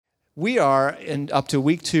We are up to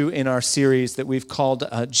week 2 in our series that we've called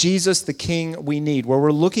Jesus the King We Need, where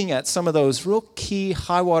we're looking at some of those real key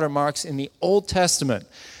high water marks in the Old Testament,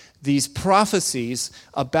 these prophecies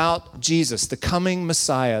about Jesus, the coming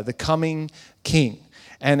Messiah, the coming King.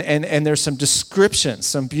 And there's some descriptions,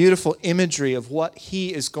 some beautiful imagery of what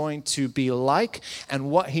he is going to be like and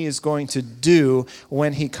what he is going to do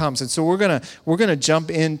when he comes. And so we're gonna jump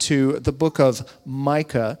into the book of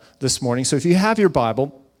Micah this morning. So if you have your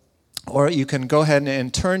Bible, or you can go ahead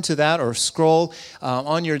and turn to that or scroll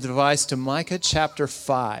on your device to Micah chapter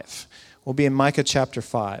 5. We'll be in Micah chapter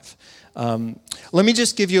 5. Let me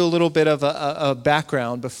just give you a little bit of a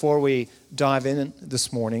background before we dive in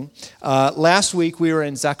this morning. Last week we were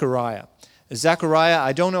in Zechariah. Zechariah,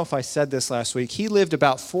 I don't know if I said this last week, he lived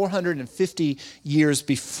about 450 years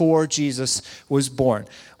before Jesus was born.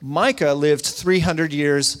 Micah lived 300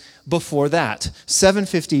 years before that,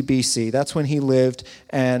 750 BC. That's when he lived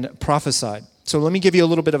and prophesied. So let me give you a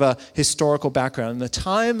little bit of a historical background. In the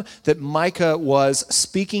time that Micah was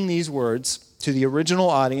speaking these words to the original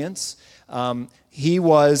audience, he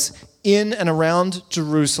was in and around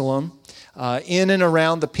Jerusalem, in and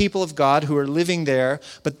around the people of God who are living there.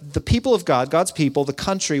 But the people of God, God's people, the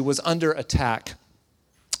country was under attack.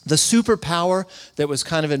 The superpower that was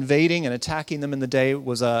kind of invading and attacking them in the day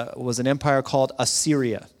was an empire called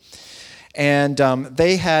Assyria. And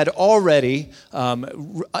they had already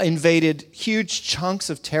invaded huge chunks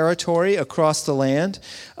of territory across the land.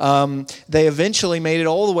 They eventually made it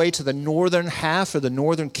all the way to the northern half or the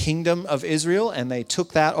northern kingdom of Israel, and they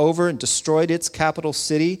took that over and destroyed its capital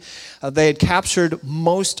city. They had captured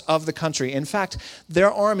most of the country. In fact, their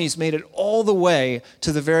armies made it all the way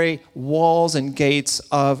to the very walls and gates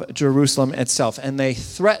of Jerusalem itself. And they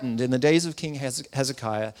threatened in the days of King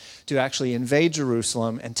Hezekiah to actually invade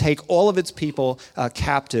Jerusalem and take all of its people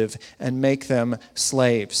captive and make them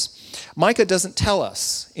slaves. Micah doesn't tell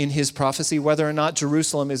us in his prophecy whether or not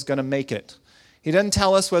Jerusalem is going to make it. He doesn't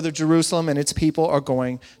tell us whether Jerusalem and its people are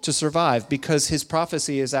going to survive because his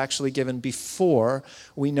prophecy is actually given before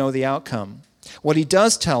we know the outcome. What he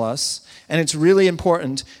does tell us, and it's really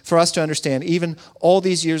important for us to understand even all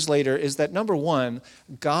these years later, is that number one,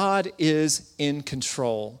 God is in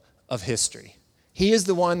control of history. He is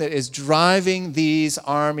the one that is driving these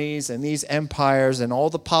armies and these empires and all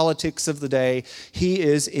the politics of the day. He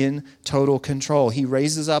is in total control. He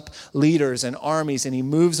raises up leaders and armies and he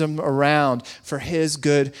moves them around for his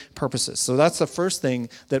good purposes. So that's the first thing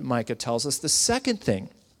that Micah tells us. The second thing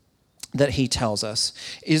that he tells us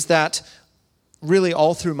is that really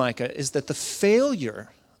all through Micah is that the failure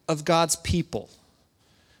of God's people,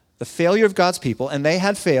 and they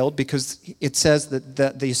had failed because it says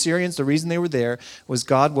that the Assyrians, the reason they were there was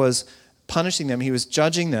God was punishing them, he was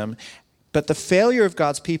judging them. But the failure of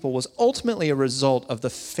God's people was ultimately a result of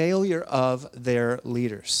the failure of their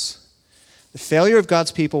leaders. The failure of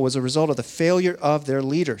God's people was a result of the failure of their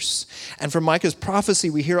leaders. And from Micah's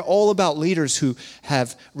prophecy, we hear all about leaders who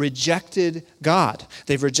have rejected God.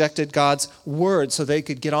 They've rejected God's word so they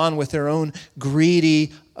could get on with their own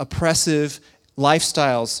greedy, oppressive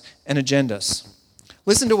lifestyles and agendas.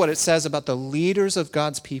 Listen to what it says about the leaders of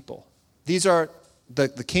God's people. These are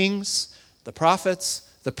the kings, the prophets,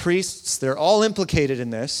 the priests. They're all implicated in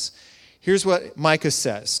this. Here's what Micah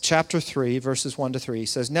says. Chapter 3, verses 1 to 3. He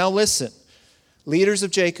says, "Now listen, leaders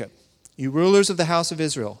of Jacob, you rulers of the house of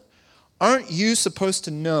Israel, aren't you supposed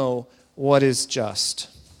to know what is just?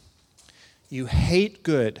 You hate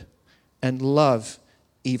good and love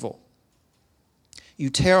evil. You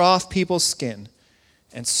tear off people's skin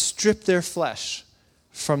and strip their flesh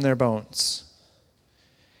from their bones.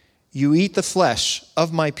 You eat the flesh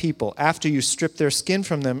of my people after you strip their skin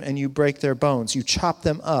from them and you break their bones. You chop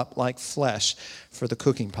them up like flesh for the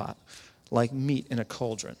cooking pot, like meat in a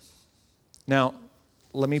cauldron." Now,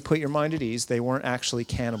 let me put your mind at ease. They weren't actually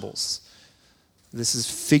cannibals. This is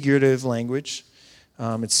figurative language.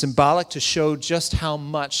 It's symbolic to show just how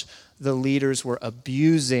much the leaders were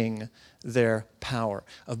abusing their power,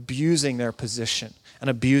 abusing their position, and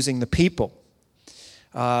abusing the people.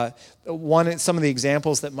 Some of the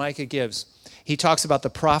examples that Micah gives, he talks about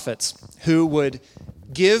the prophets who would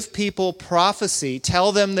give people prophecy,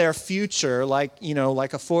 tell them their future, like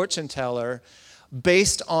a fortune teller,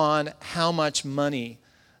 based on how much money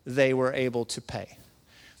they were able to pay.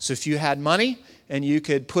 So if you had money and you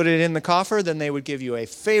could put it in the coffer, then they would give you a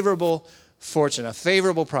favorable fortune, a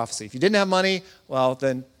favorable prophecy. If you didn't have money, well,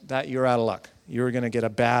 then you're out of luck. You were going to get a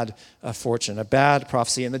bad fortune, a bad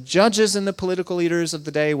prophecy. And the judges and the political leaders of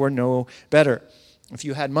the day were no better. If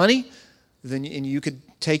you had money, then and you could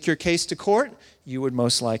take your case to court, you would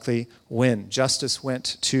most likely win. Justice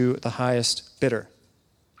went to the highest bidder.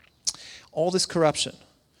 All this corruption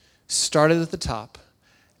started at the top,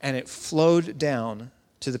 and it flowed down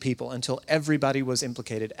to the people until everybody was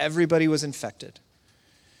implicated. Everybody was infected.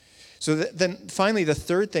 So then finally, the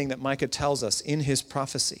third thing that Micah tells us in his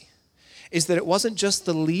prophecy is that it wasn't just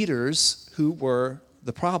the leaders who were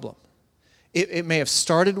the problem. It may have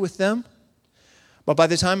started with them, but by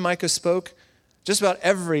the time Micah spoke, just about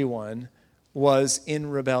everyone was in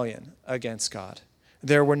rebellion against God.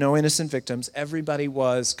 There were no innocent victims. Everybody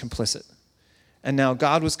was complicit. And now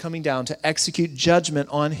God was coming down to execute judgment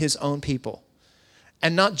on his own people.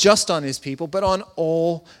 And not just on his people, but on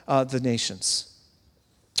all the nations.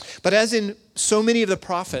 But as in so many of the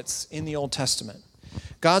prophets in the Old Testament,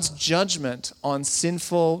 God's judgment on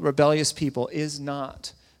sinful, rebellious people is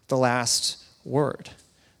not the last word.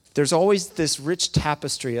 There's always this rich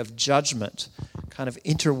tapestry of judgment kind of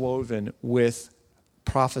interwoven with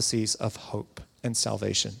prophecies of hope and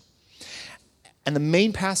salvation. And the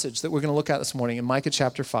main passage that we're going to look at this morning in Micah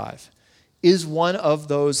chapter 5 is one of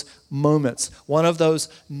those moments, one of those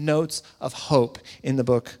notes of hope in the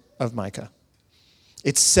book of Micah.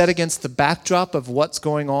 It's set against the backdrop of what's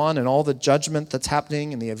going on and all the judgment that's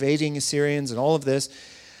happening and the invading Assyrians and all of this.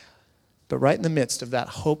 But right in the midst of that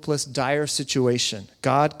hopeless, dire situation,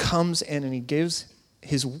 God comes in and he gives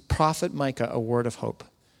his prophet Micah a word of hope.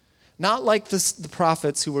 Not like the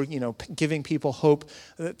prophets who were, giving people hope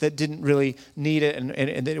that didn't really need it and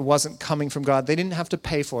it wasn't coming from God. They didn't have to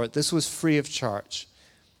pay for it. This was free of charge.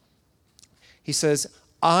 He says,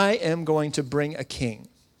 I am going to bring a king.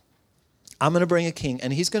 I'm going to bring a king,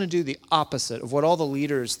 and he's going to do the opposite of what all the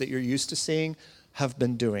leaders that you're used to seeing have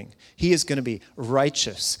been doing. He is going to be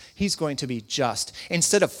righteous. He's going to be just.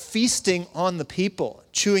 Instead of feasting on the people,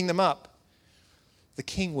 chewing them up, the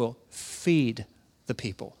king will feed the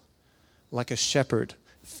people like a shepherd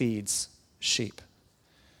feeds sheep.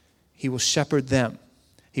 He will shepherd them.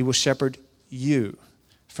 He will shepherd you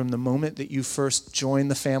from the moment that you first join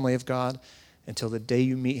the family of God until the day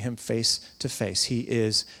you meet him face to face. He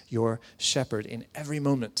is your shepherd in every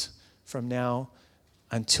moment from now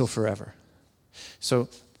until forever. So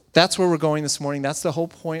that's where we're going this morning. That's the whole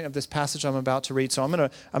point of this passage I'm about to read. So I'm going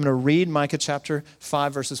to read Micah chapter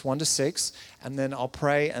 5, verses 1 to 6, and then I'll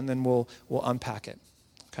pray, and then we'll unpack it.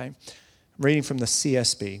 Okay? I'm reading from the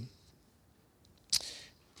CSB.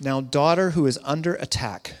 Now, daughter who is under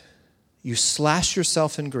attack, you slash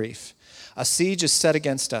yourself in grief. A siege is set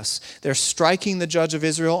against us. They're striking the judge of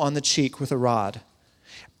Israel on the cheek with a rod.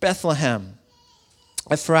 Bethlehem,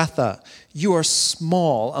 Ephrathah, you are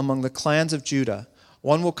small among the clans of Judah.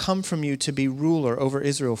 One will come from you to be ruler over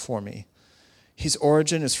Israel for me. His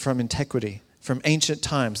origin is from antiquity, from ancient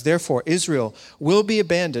times. Therefore, Israel will be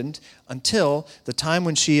abandoned until the time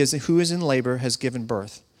when who is in labor has given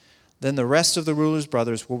birth. Then the rest of the ruler's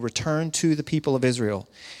brothers will return to the people of Israel.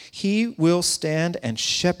 He will stand and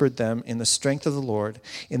shepherd them in the strength of the Lord,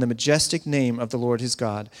 in the majestic name of the Lord his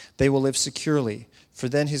God. They will live securely, for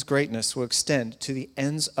then his greatness will extend to the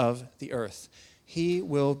ends of the earth. He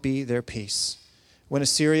will be their peace. When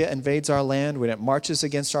Assyria invades our land, when it marches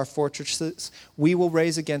against our fortresses, we will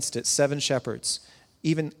raise against it 7 shepherds,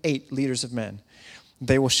 even 8 leaders of men.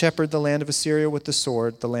 They will shepherd the land of Assyria with the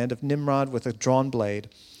sword, the land of Nimrod with a drawn blade.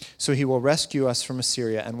 So he will rescue us from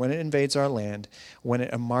Assyria, and when it invades our land, when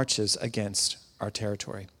it marches against our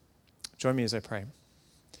territory. Join me as I pray.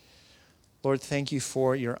 Lord, thank you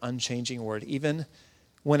for your unchanging word. Even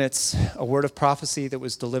when it's a word of prophecy that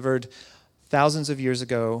was delivered thousands of years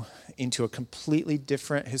ago into a completely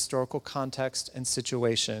different historical context and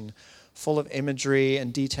situation, full of imagery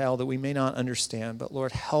and detail that we may not understand. But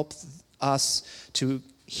Lord, help us to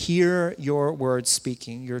hear your word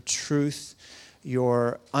speaking, your truth,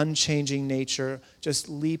 your unchanging nature, just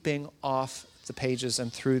leaping off the pages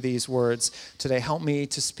and through these words today. Help me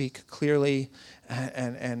to speak clearly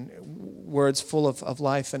and words full of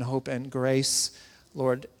life and hope and grace,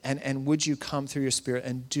 Lord. And would you come through your Spirit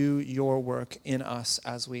and do your work in us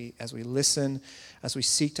as we listen, as we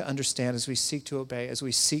seek to understand, as we seek to obey, as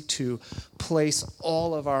we seek to place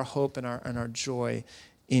all of our hope and our joy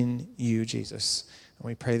in you, Jesus. And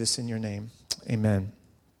we pray this in your name. Amen.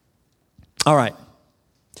 All right.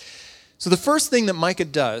 So the first thing that Micah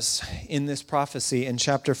does in this prophecy in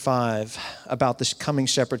chapter 5 about the coming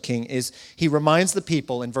shepherd king is he reminds the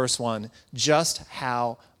people in verse 1 just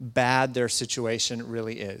how bad their situation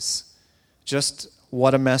really is. Just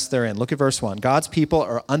what a mess they're in. Look at verse 1. God's people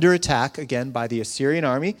are under attack again by the Assyrian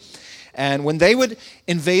army. And when they would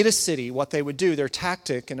invade a city, what they would do, their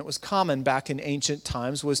tactic, and it was common back in ancient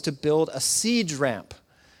times, was to build a siege ramp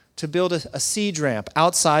to build a siege ramp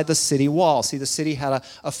outside the city wall. See, the city had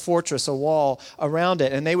a fortress, a wall around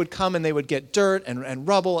it, and they would come and they would get dirt and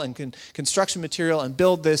rubble and construction material and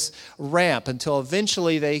build this ramp until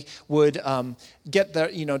eventually they would get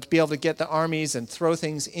to be able to get the armies and throw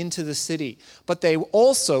things into the city. But they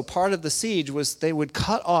also, part of the siege was they would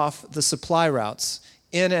cut off the supply routes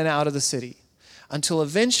in and out of the city until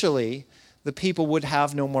eventually the people would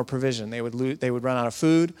have no more provision. They would run out of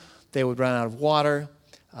food, they would run out of water,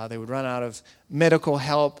 they would run out of medical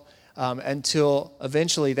help until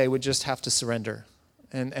eventually they would just have to surrender,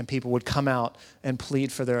 and people would come out and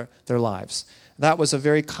plead for their lives. That was a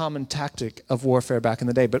very common tactic of warfare back in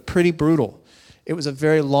the day, but pretty brutal. It was a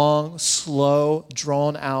very long, slow,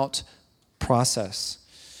 drawn-out process.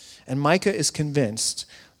 And Micah is convinced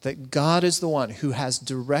that God is the one who has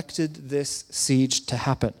directed this siege to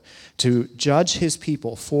happen, to judge his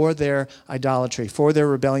people for their idolatry, for their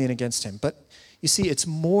rebellion against him. But you see, it's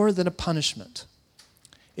more than a punishment.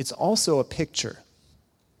 It's also a picture.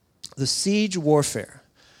 The siege warfare,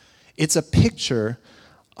 it's a picture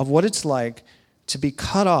of what it's like to be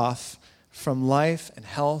cut off from life and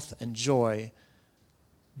health and joy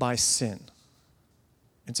by sin.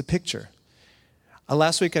 It's a picture.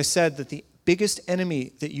 Last week I said that the biggest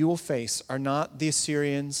enemy that you will face are not the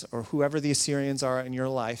Assyrians or whoever the Assyrians are in your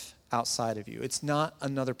life outside of you. It's not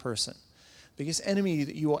another person. The biggest enemy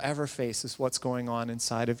that you will ever face is what's going on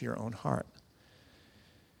inside of your own heart.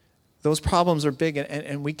 Those problems are big,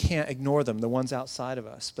 and we can't ignore them, the ones outside of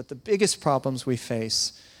us. But the biggest problems we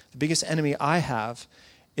face, the biggest enemy I have,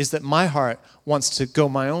 is that my heart wants to go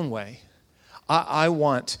my own way. I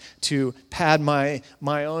want to pad my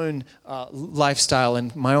own lifestyle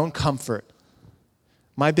and my own comfort.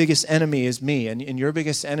 My biggest enemy is me, and your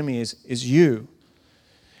biggest enemy is you.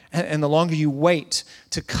 And the longer you wait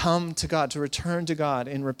to come to God, to return to God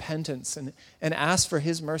in repentance and ask for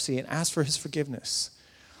his mercy and ask for his forgiveness,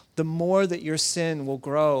 the more that your sin will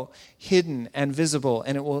grow hidden and visible,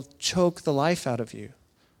 and it will choke the life out of you.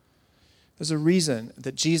 There's a reason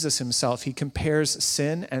that Jesus himself, he compares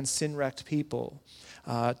sin and sin-wrecked people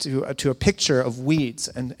to a picture of weeds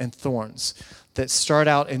and thorns that start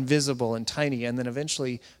out invisible and tiny and then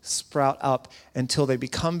eventually sprout up until they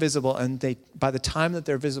become visible, and by the time that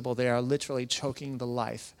they're visible, they are literally choking the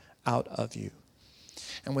life out of you.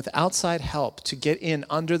 And with outside help to get in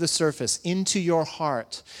under the surface into your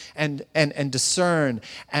heart and discern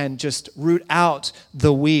and just root out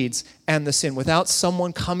the weeds and the sin, without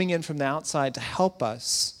someone coming in from the outside to help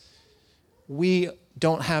us, we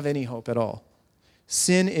don't have any hope at all.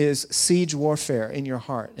 Sin is siege warfare in your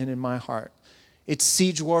heart and in my heart. It's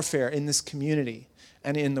siege warfare in this community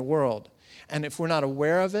and in the world. And if we're not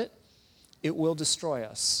aware of it, it will destroy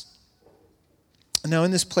us. Now,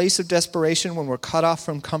 in this place of desperation, when we're cut off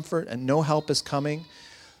from comfort and no help is coming,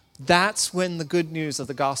 that's when the good news of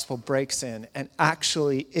the gospel breaks in and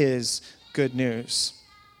actually is good news.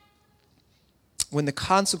 When the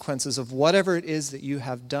consequences of whatever it is that you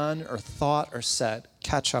have done or thought or said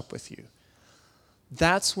catch up with you,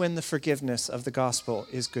 that's when the forgiveness of the gospel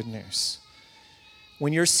is good news.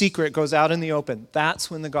 When your secret goes out in the open,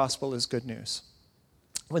 that's when the gospel is good news.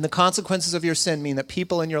 When the consequences of your sin mean that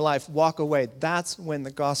people in your life walk away, that's when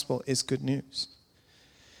the gospel is good news.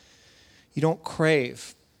 You don't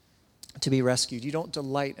crave to be rescued. You don't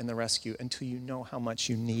delight in the rescue until you know how much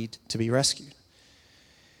you need to be rescued.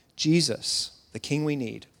 Jesus, the King we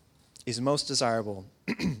need, is most desirable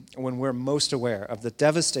when we're most aware of the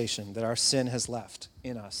devastation that our sin has left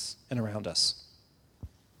in us and around us.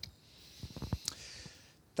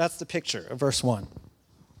 That's the picture of verse 1.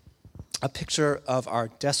 A picture of our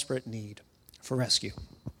desperate need for rescue.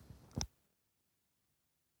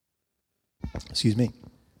 Excuse me.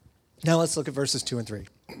 Now let's look at verses 2 and 3.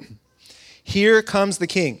 Here comes the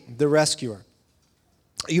King, the rescuer.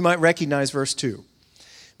 You might recognize verse 2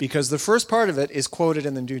 because the first part of it is quoted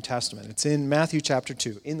in the New Testament. It's in Matthew chapter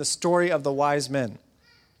 2, in the story of the wise men.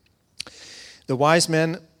 The wise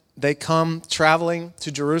men, they come traveling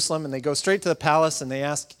to Jerusalem and they go straight to the palace and they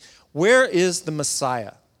ask, where is the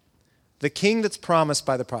Messiah? The king that's promised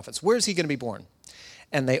by the prophets. Where is he going to be born?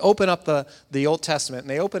 And they open up the Old Testament, and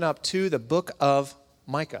they open up to the book of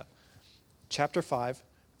Micah, chapter 5,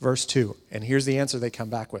 verse 2. And here's the answer they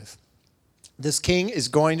come back with. This king is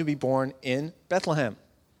going to be born in Bethlehem.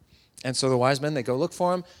 And so the wise men, they go look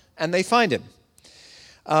for him, and they find him.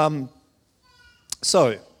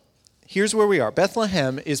 So here's where we are.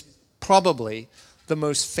 Bethlehem is probably the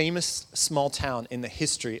most famous small town in the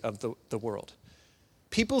history of the world.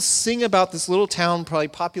 People sing about this little town, probably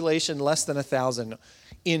population less than 1,000,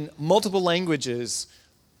 in multiple languages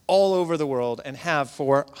all over the world and have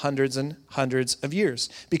for hundreds and hundreds of years,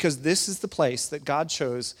 because this is the place that God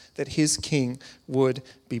chose that his king would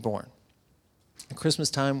be born. At Christmas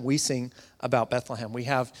time, we sing about Bethlehem. We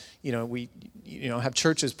have, have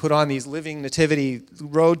churches put on these living nativity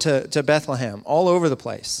road to Bethlehem all over the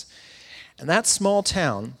place. And that small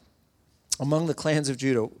town among the clans of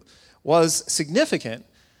Judah was significant,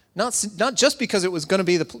 not just because it was going to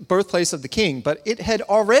be the birthplace of the king, but it had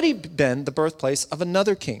already been the birthplace of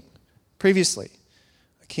another king previously,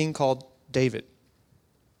 a king called David.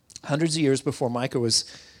 Hundreds of years before Micah was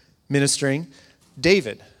ministering,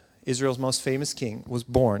 David, Israel's most famous king, was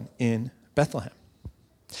born in Bethlehem.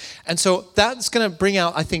 And so that's going to bring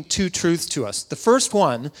out, I think, two truths to us. The first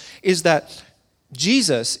one is that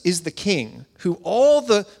Jesus is the king who all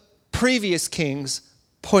the previous kings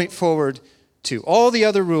point forward to. All the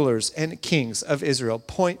other rulers and kings of Israel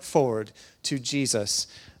point forward to Jesus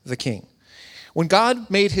the king. When God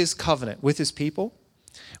made his covenant with his people,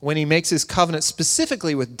 when he makes his covenant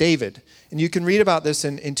specifically with David, and you can read about this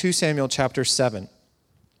in 2 Samuel chapter 7,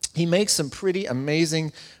 he makes some pretty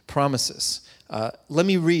amazing promises. Let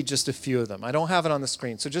me read just a few of them. I don't have it on the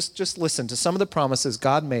screen, so just listen to some of the promises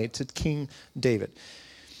God made to King David.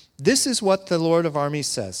 This is what the Lord of armies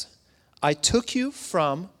says. I took you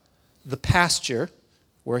from the pasture,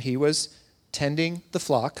 where he was tending the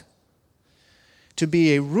flock, to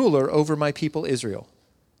be a ruler over my people Israel.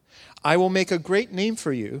 I will make a great name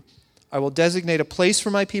for you. I will designate a place for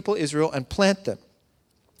my people Israel and plant them.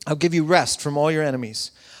 I'll give you rest from all your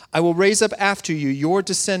enemies. I will raise up after you your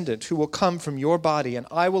descendant who will come from your body, and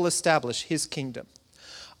I will establish his kingdom.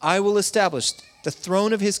 I will establish the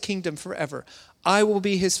throne of his kingdom forever. I will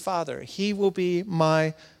be his father. He will be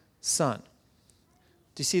my son.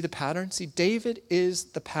 Do you see the pattern? See, David is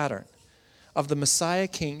the pattern of the Messiah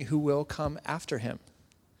king who will come after him.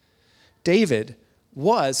 David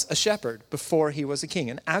was a shepherd before he was a king,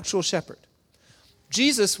 an actual shepherd.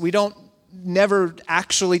 Jesus, never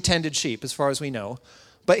actually tended sheep as far as we know,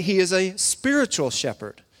 but he is a spiritual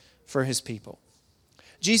shepherd for his people.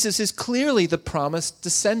 Jesus is clearly the promised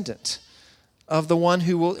descendant of the one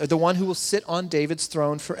who will sit on David's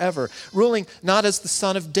throne forever, ruling not as the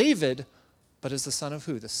son of David, but as the son of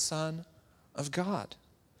who? The Son of God.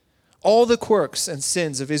 All the quirks and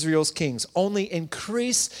sins of Israel's kings only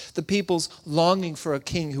increase the people's longing for a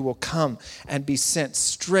king who will come and be sent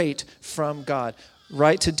straight from God,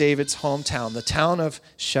 right to David's hometown, the town of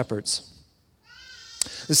shepherds.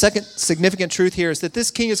 The second significant truth here is that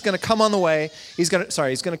this king is going to come on the way. He's going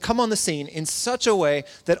to come on the scene in such a way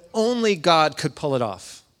that only God could pull it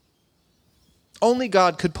off. Only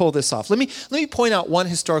God could pull this off. Let me point out one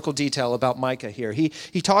historical detail about Micah here. He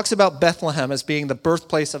talks about Bethlehem as being the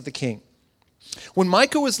birthplace of the king. When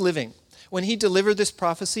Micah was living, when he delivered this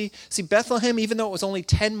prophecy, see, Bethlehem, even though it was only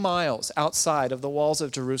 10 miles outside of the walls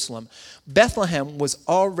of Jerusalem, Bethlehem was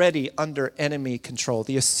already under enemy control.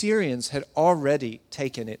 The Assyrians had already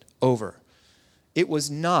taken it over. It was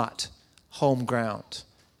not home ground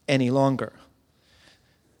any longer.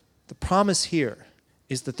 The promise here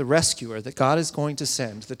is that the rescuer that God is going to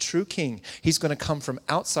send, the true king, he's going to come from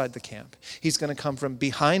outside the camp. He's going to come from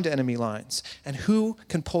behind enemy lines. And who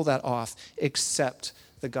can pull that off except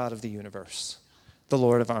the God of the universe, the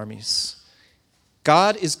Lord of armies?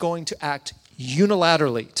 God is going to act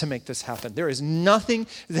unilaterally to make this happen. There is nothing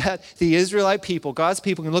that the Israelite people, God's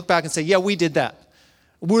people, can look back and say, yeah, we did that.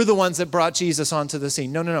 We're the ones that brought Jesus onto the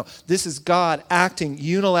scene. No. This is God acting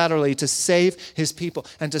unilaterally to save his people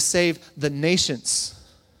and to save the nations.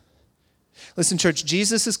 Listen, church,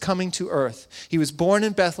 Jesus is coming to earth. He was born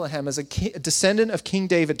in Bethlehem as a descendant of King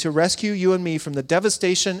David to rescue you and me from the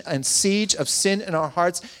devastation and siege of sin in our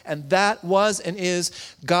hearts. And that was and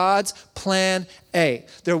is God's plan A.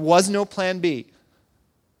 There was no plan B.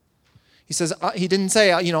 He says, he didn't say,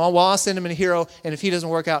 well, I'll send him a hero, and if he doesn't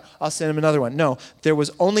work out, I'll send him another one. No, there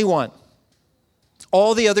was only one.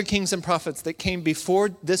 All the other kings and prophets that came before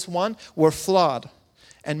this one were flawed,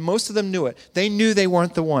 and most of them knew it. They knew they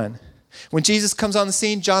weren't the one. When Jesus comes on the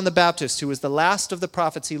scene, John the Baptist, who was the last of the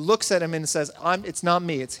prophets, he looks at him and says, it's not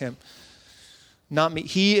me, it's him. Not me.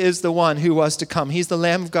 He is the one who was to come. He's the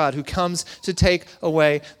Lamb of God who comes to take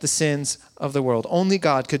away the sins of the world. Only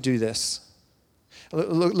God could do this.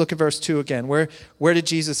 Look at verse 2 again. Where did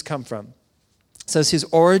Jesus come from? It says his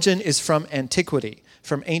origin is from antiquity,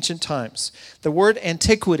 from ancient times. The word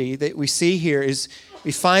antiquity that we see here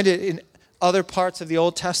we find it in other parts of the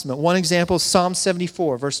Old Testament. One example is Psalm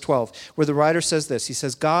 74, verse 12, where the writer says this. He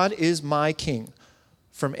says, God is my king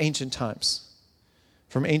from ancient times.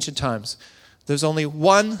 From ancient times. There's only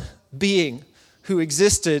one being who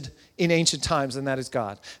existed in ancient times, and that is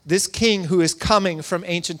God. This king who is coming from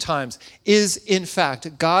ancient times is, in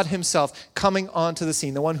fact, God himself coming onto the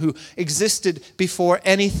scene, the one who existed before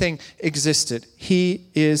anything existed. He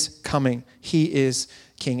is coming. He is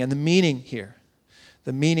king. And the meaning here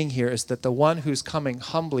is that the one who's coming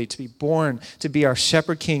humbly to be born, to be our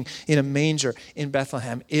shepherd king in a manger in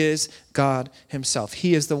Bethlehem is God himself.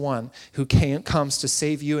 He is the one who comes to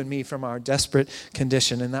save you and me from our desperate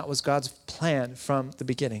condition. And that was God's plan from the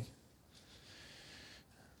beginning.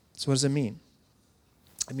 So what does it mean?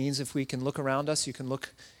 It means if we can look around us, you can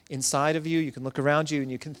look inside of you, you can look around you,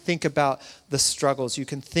 and you can think about the struggles. You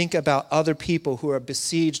can think about other people who are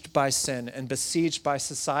besieged by sin and besieged by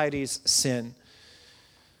society's sin.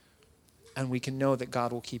 And we can know that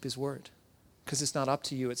God will keep his word. Because it's not up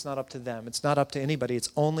to you, it's not up to them, it's not up to anybody,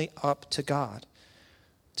 it's only up to God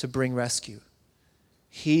to bring rescue.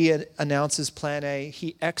 He announces plan A,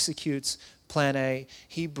 he executes plan A,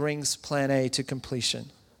 he brings plan A to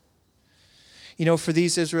completion. You know, for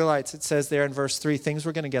these Israelites, it says there in verse 3, things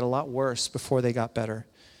were going to get a lot worse before they got better.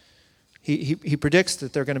 He predicts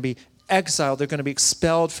that they're going to be exiled, they're going to be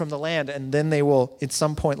expelled from the land, and then they will, at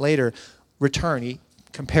some point later, return. He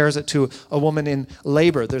compares it to a woman in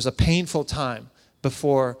labor. There's a painful time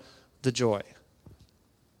before the joy.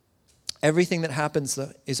 Everything that happens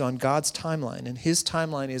is on God's timeline, and his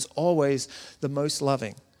timeline is always the most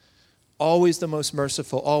loving, always the most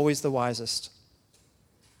merciful, always the wisest.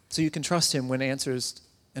 So you can trust him when answers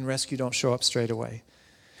and rescue don't show up straight away.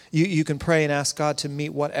 You can pray and ask God to meet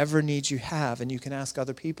whatever needs you have, and you can ask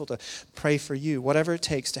other people to pray for you, whatever it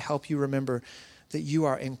takes to help you remember that you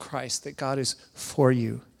are in Christ, that God is for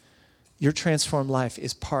you. Your transformed life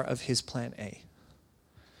is part of his plan A.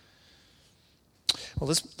 Well,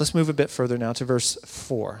 let's move a bit further now to verse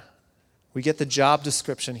 4. We get the job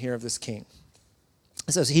description here of this king.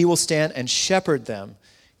 It says, he will stand and shepherd them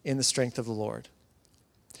in the strength of the Lord.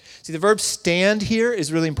 See, the verb stand here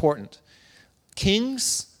is really important.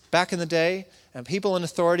 Kings back in the day and people in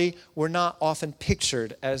authority were not often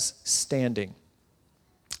pictured as standing.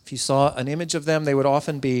 If you saw an image of them, they would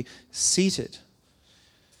often be seated.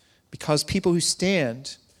 Because people who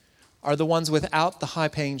stand are the ones without the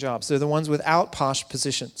high-paying jobs. They're the ones without posh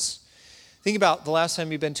positions. Think about the last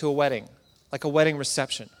time you've been to a wedding, like a wedding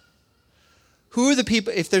reception. Who are the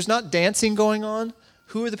people, if there's not dancing going on,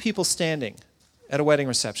 who are the people standing at a wedding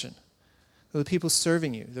reception? Who are the people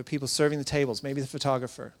serving you? The people serving the tables, maybe the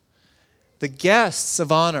photographer. The guests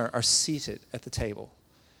of honor are seated at the table.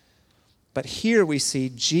 But here we see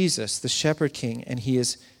Jesus, the shepherd king, and he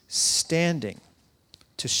is standing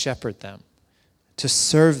to shepherd them, to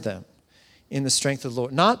serve them in the strength of the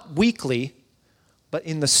Lord. Not weakly, but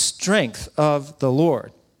in the strength of the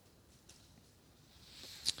Lord.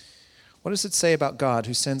 What does it say about God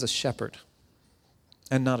who sends a shepherd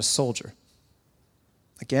and not a soldier?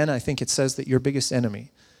 Again, I think it says that your biggest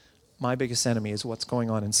enemy, my biggest enemy, is what's going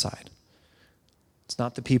on inside. It's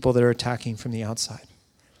not the people that are attacking from the outside.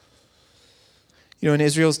 You know, in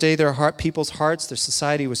Israel's day, people's hearts, their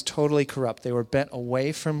society was totally corrupt. They were bent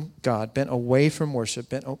away from God, bent away from worship,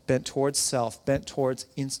 bent towards self, bent towards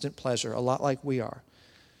instant pleasure, a lot like we are.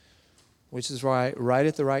 Which is why, right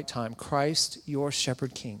at the right time, Christ, your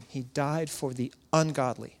shepherd king, he died for the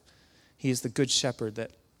ungodly. He is the good shepherd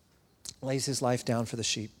that lays his life down for the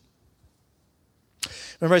sheep.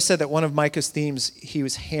 Remember I said that one of Micah's themes he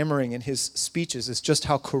was hammering in his speeches is just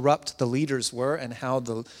how corrupt the leaders were and how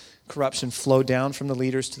the corruption flowed down from the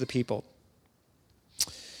leaders to the people.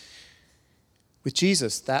 With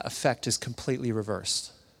Jesus, that effect is completely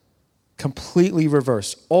reversed. Completely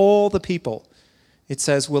reversed. All the people, it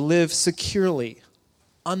says, will live securely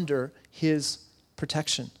under his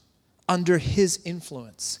protection, under his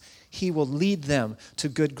influence. He will lead them to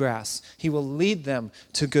good grass. He will lead them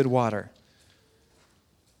to good water.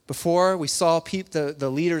 Before, we saw the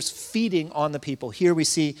leaders feeding on the people. Here we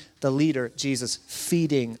see the leader, Jesus,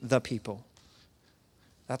 feeding the people.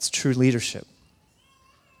 That's true leadership.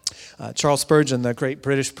 Charles Spurgeon, the great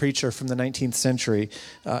British preacher from the 19th century,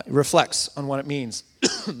 reflects on what it means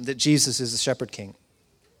that Jesus is the shepherd king.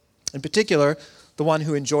 In particular, the one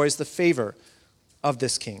who enjoys the favor of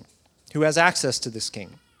this king, who has access to this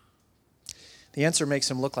king. The answer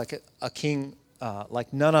makes him look like a king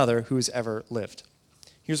like none other who has ever lived.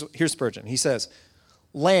 Here's Spurgeon. He says,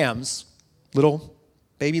 lambs, little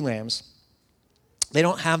baby lambs, they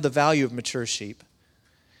don't have the value of mature sheep,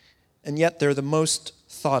 and yet they're the most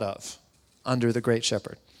thought of under the great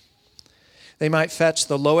shepherd. They might fetch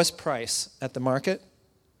the lowest price at the market,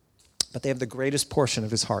 but they have the greatest portion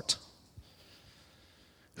of his heart.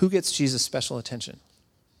 Who gets Jesus' special attention?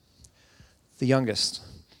 The youngest,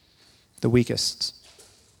 the weakest,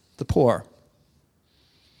 the poor.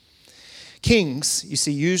 Kings, you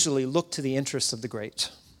see, usually look to the interests of the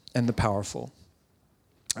great and the powerful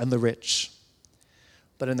and the rich.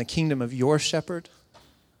 But in the kingdom of your shepherd,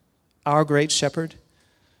 our great shepherd,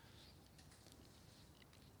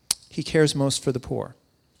 he cares most for the poor.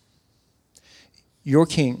 Your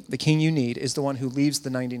king, the king you need, is the one who leaves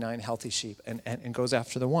the 99 healthy sheep and goes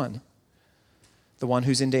after the one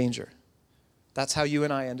who's in danger. That's how you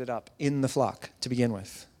and I ended up in the flock to begin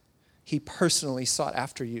with. He personally sought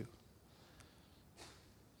after you.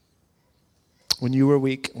 When you were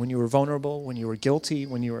weak, when you were vulnerable, when you were guilty,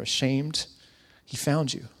 when you were ashamed, he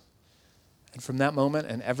found you. And from that moment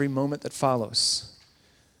and every moment that follows,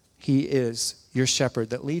 he is your shepherd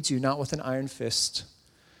that leads you not with an iron fist,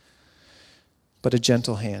 but a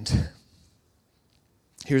gentle hand.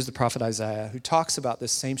 Here's the prophet Isaiah, who talks about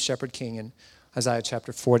this same shepherd king in Isaiah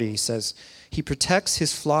chapter 40. He says, he protects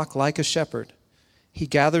his flock like a shepherd. He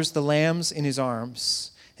gathers the lambs in his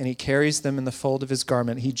arms, and he carries them in the fold of his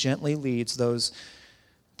garment. He gently leads those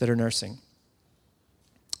that are nursing.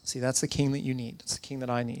 See, that's the king that you need. It's the king that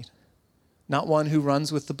I need. Not one who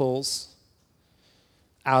runs with the bulls,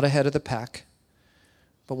 out ahead of the pack,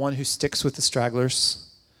 but one who sticks with the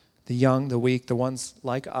stragglers, the young, the weak, the ones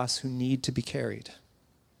like us who need to be carried.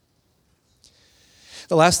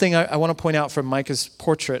 The last thing I want to point out from Micah's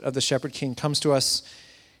portrait of the shepherd king comes to us.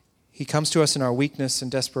 He comes to us in our weakness and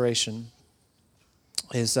desperation.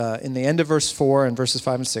 Is in the end of verse 4 and verses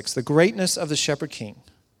 5 and 6. The greatness of the shepherd king,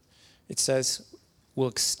 it says, will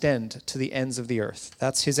extend to the ends of the earth.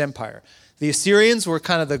 That's his empire. The Assyrians were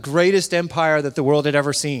kind of the greatest empire that the world had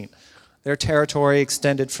ever seen. Their territory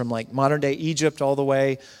extended from like modern-day Egypt all the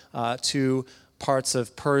way to parts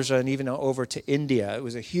of Persia and even over to India. It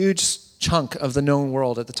was a huge chunk of the known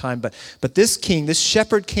world at the time. But this king, this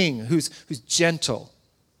shepherd king, who's gentle,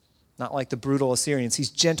 not like the brutal Assyrians, he's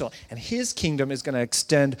gentle, and his kingdom is going to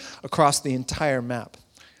extend across the entire map.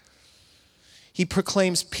 He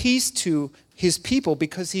proclaims peace to his people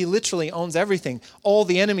because he literally owns everything. All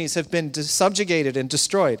the enemies have been subjugated and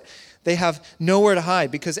destroyed. They have nowhere to hide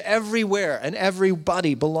because everywhere and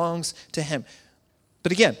everybody belongs to him.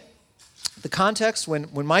 But again, the context, when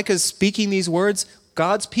Micah is speaking these words,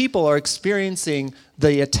 God's people are experiencing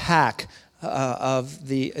the attack of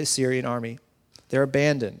the Assyrian army. They're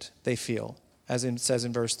abandoned, they feel, as it says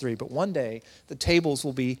in verse 3. But one day, the tables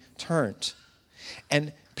will be turned,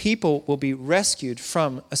 and people will be rescued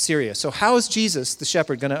from Assyria. So how is Jesus, the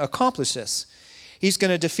shepherd, going to accomplish this? He's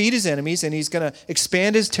going to defeat his enemies, and he's going to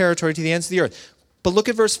expand his territory to the ends of the earth. But look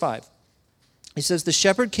at verse 5. He says the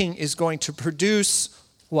shepherd king is going to produce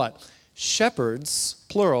what? Shepherds,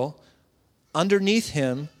 plural, underneath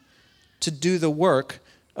him to do the work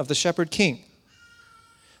of the shepherd king.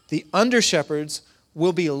 The under-shepherds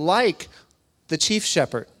will be like the chief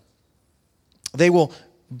shepherd. They will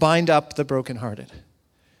bind up the brokenhearted.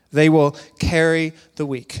 They will carry the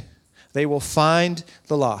weak. They will find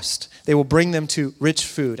the lost. They will bring them to rich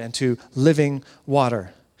food and to living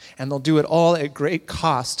water. And they'll do it all at great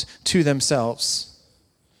cost to themselves.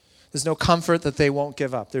 There's no comfort that they won't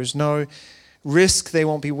give up. There's no risk they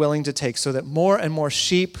won't be willing to take, so that more and more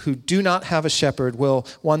sheep who do not have a shepherd will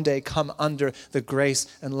one day come under the grace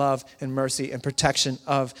and love and mercy and protection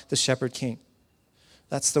of the shepherd king.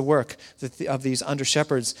 That's the work of these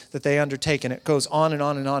under-shepherds that they undertake, and it goes on and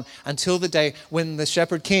on and on until the day when the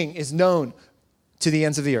shepherd king is known to the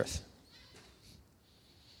ends of the earth.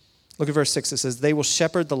 Look at verse 6. It says, they will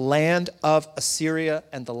shepherd the land of Assyria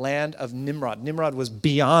and the land of Nimrod. Nimrod was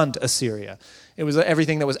beyond Assyria. It was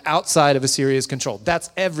everything that was outside of Assyria's control. That's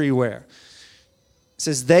everywhere. It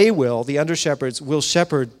says the under-shepherds will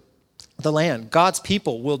shepherd the land. God's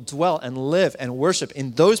people will dwell and live and worship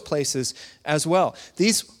in those places as well.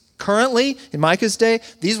 These currently, in Micah's day,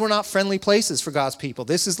 these were not friendly places for God's people.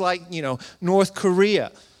 This is like, North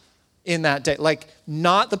Korea in that day. Like,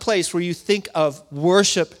 not the place where you think of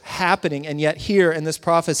worship happening, and yet here in this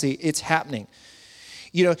prophecy, it's happening.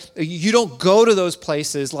 You don't go to those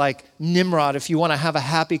places like Nimrod if you want to have a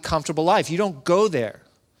happy, comfortable life. You don't go there.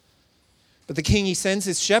 But the king, he sends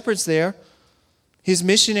his shepherds there, his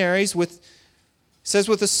missionaries with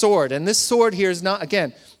a sword. And this sword here is not,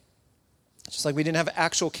 again, just like we didn't have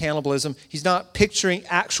actual cannibalism, he's not picturing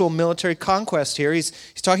actual military conquest here. He's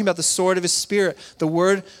talking about the sword of his spirit, the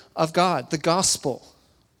word of God, the gospel.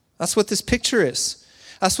 That's what this picture is.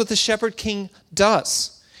 That's what the shepherd king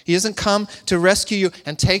does. He doesn't come to rescue you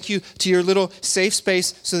and take you to your little safe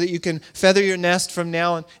space so that you can feather your nest from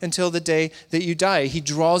now on until the day that you die. He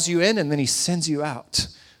draws you in and then he sends you out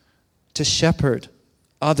to shepherd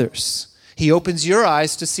others. He opens your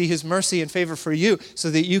eyes to see his mercy and favor for you so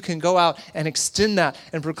that you can go out and extend that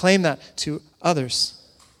and proclaim that to others.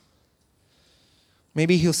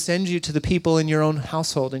 Maybe he'll send you to the people in your own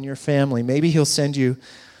household, in your family. Maybe he'll send you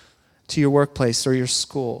to your workplace or your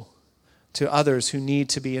school, to others who need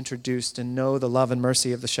to be introduced and know the love and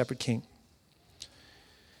mercy of the Shepherd King.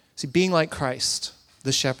 See, being like Christ,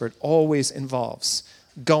 the shepherd, always involves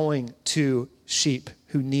going to sheep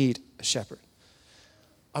who need a shepherd.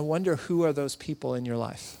 I wonder, who are those people in your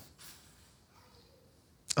life?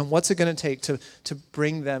 And what's it going to take to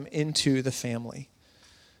bring them into the family?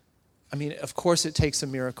 I mean, of course it takes a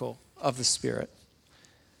miracle of the Spirit.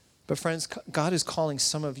 But friends, God is calling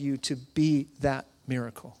some of you to be that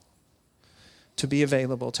miracle, to be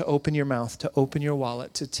available, to open your mouth, to open your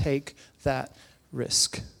wallet, to take that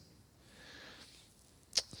risk.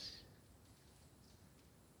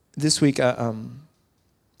 This week,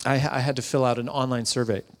 I had to fill out an online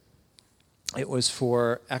survey. It was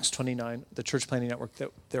for Acts 29, the church planning network that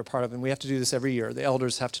they're part of, and we have to do this every year. The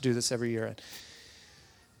elders have to do this every year. And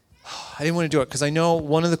I didn't want to do it because I know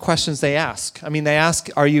one of the questions they ask. I mean, they ask,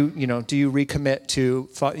 do you recommit to,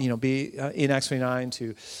 be in Acts 29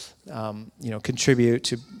 to, contribute,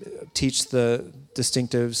 to teach the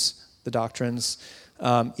distinctives, the doctrines?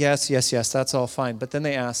 Yes, that's all fine. But then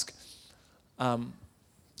they ask,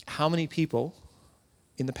 how many people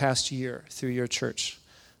in the past year through your church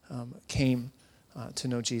came to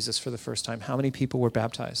know Jesus for the first time? How many people were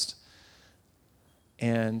baptized?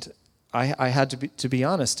 And I had to be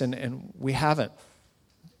honest, and we haven't.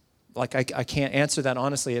 Like, I can't answer that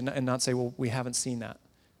honestly and not say, well, we haven't seen that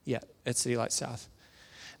yet at City Light South.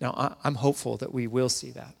 Now, I'm hopeful that we will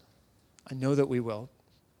see that. I know that we will,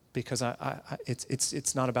 because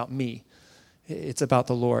it's not about me. It's about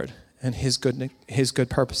the Lord and His good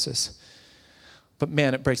purposes. But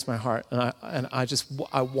man, it breaks my heart, and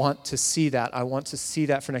I want to see that. I want to see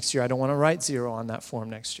that for next year. I don't want to write 0 on that form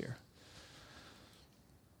next year.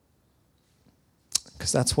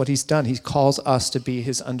 Because that's what He's done. He calls us to be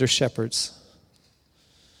His under-shepherds.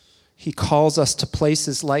 He calls us to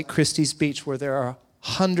places like Christie's Beach, where there are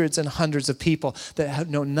hundreds and hundreds of people that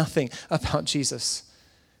know nothing about Jesus,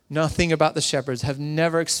 nothing about the shepherds, have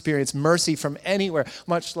never experienced mercy from anywhere,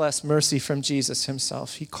 much less mercy from Jesus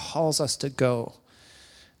Himself. He calls us to go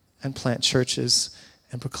and plant churches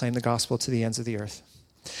and proclaim the gospel to the ends of the earth.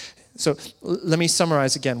 So let me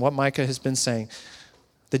summarize again what Micah has been saying.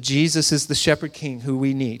 That Jesus is the shepherd king who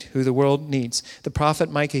we need, who the world needs. The prophet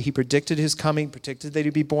Micah, he predicted his coming, predicted that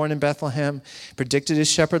he'd be born in Bethlehem, predicted his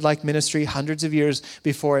shepherd-like ministry hundreds of years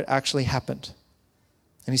before it actually happened.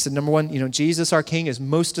 And he said, number one, Jesus, our king, is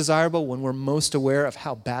most desirable when we're most aware of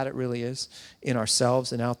how bad it really is in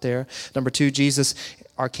ourselves and out there. Number two, Jesus,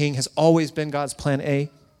 our king, has always been God's plan A.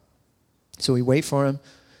 So we wait for him.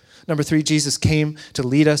 Number three, Jesus came to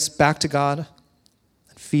lead us back to God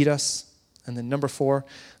and feed us. And then number four,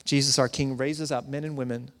 Jesus, our King, raises up men and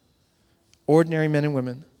women, ordinary men and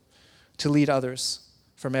women, to lead others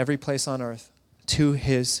from every place on earth to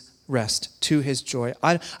His rest, to His joy.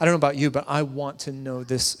 I don't know about you, but I want to know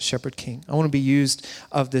this shepherd king. I want to be used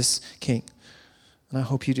of this king. And I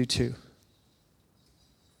hope you do too.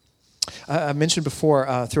 I mentioned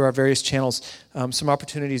before through our various channels some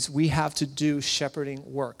opportunities we have to do shepherding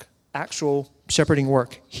work, actual shepherding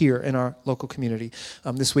work here in our local community.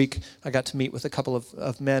 This week, I got to meet with a couple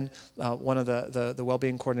of men, one of the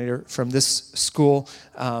well-being coordinator from this school.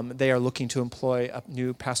 They are looking to employ a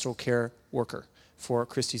new pastoral care worker for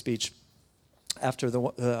Christie's Beach after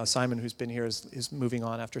Simon, who's been here, is moving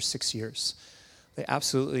on after 6 years. They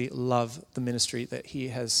absolutely love the ministry that he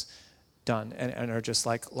has done and are just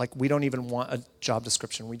like we don't even want a job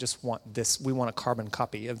description. We just want this. We want a carbon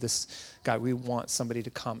copy of this guy. We want somebody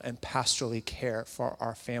to come and pastorally care for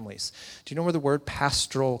our families. Do you know where the word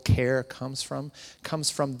pastoral care comes from? It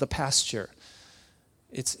comes from the pasture.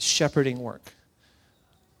 It's shepherding work.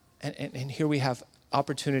 And here we have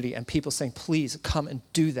opportunity and people saying, please come and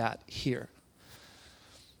do that here.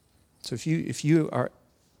 So if you are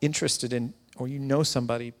interested in, or you know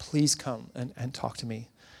somebody, please come and talk to me.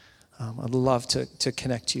 I'd love to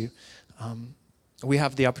connect you. We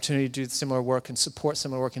have the opportunity to do similar work and support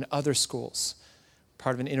similar work in other schools.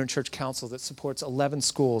 Part of an interchurch council that supports 11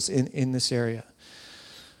 schools in this area.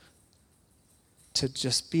 To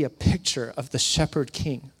just be a picture of the shepherd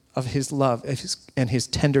king, of His love and His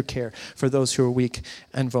tender care for those who are weak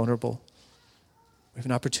and vulnerable. We have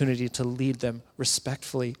an opportunity to lead them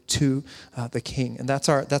respectfully to the king. And that's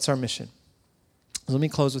our mission. Let me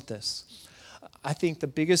close with this. I think the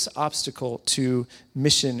biggest obstacle to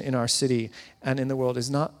mission in our city and in the world is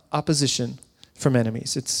not opposition from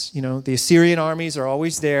enemies. It's, the Assyrian armies are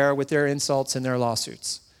always there with their insults and their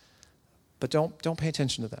lawsuits. But don't pay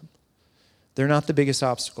attention to them. They're not the biggest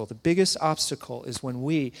obstacle. The biggest obstacle is when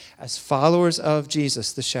we, as followers of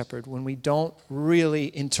Jesus, the shepherd, when we don't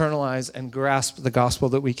really internalize and grasp the gospel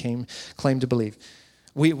that we claim to believe.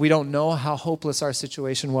 We don't know how hopeless our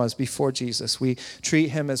situation was before Jesus. We treat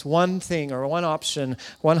him as one thing or one option,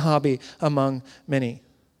 one hobby among many.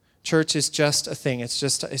 Church is just a thing. It's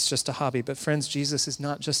just a hobby. But friends, Jesus is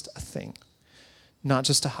not just a thing, not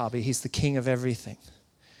just a hobby. He's the king of everything.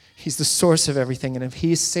 He's the source of everything. And if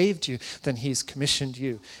he's saved you, then he's commissioned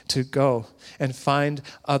you to go and find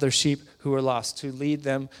other sheep who are lost, to lead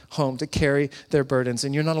them home, to carry their burdens.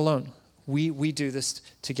 And you're not alone. We do this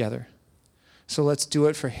together. So let's do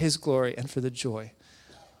it for his glory and for the joy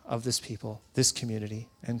of this people, this community,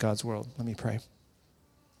 and God's world. Let me pray.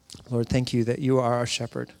 Lord, thank you that you are our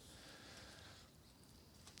shepherd.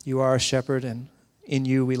 You are our shepherd, and in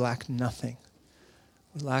you we lack nothing.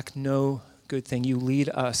 We lack no good thing. You lead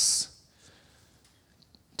us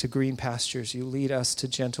to green pastures. You lead us to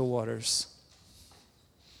gentle waters.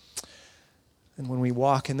 And when we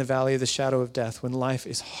walk in the valley of the shadow of death, when life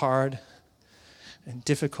is hard and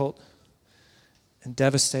difficult and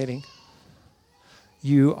devastating,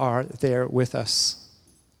 you are there with us.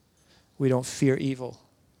 We don't fear evil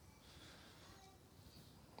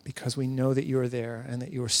because we know that you are there and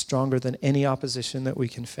that you are stronger than any opposition that we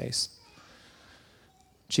can face.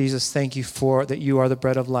 Jesus, thank you for that you are the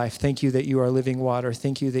bread of life. Thank you that you are living water.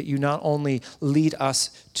 Thank you that you not only lead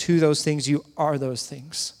us to those things, you are those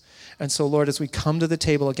things. And so, Lord, as we come to the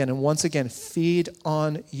table again and once again feed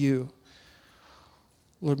on you,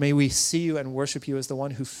 Lord, may we see you and worship you as the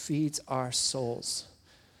one who feeds our souls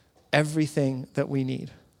everything that we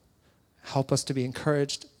need. Help us to be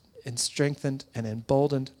encouraged and strengthened and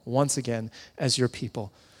emboldened once again as your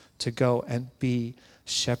people to go and be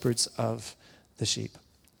shepherds of the sheep.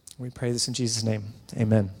 We pray this in Jesus' name.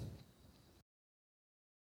 Amen.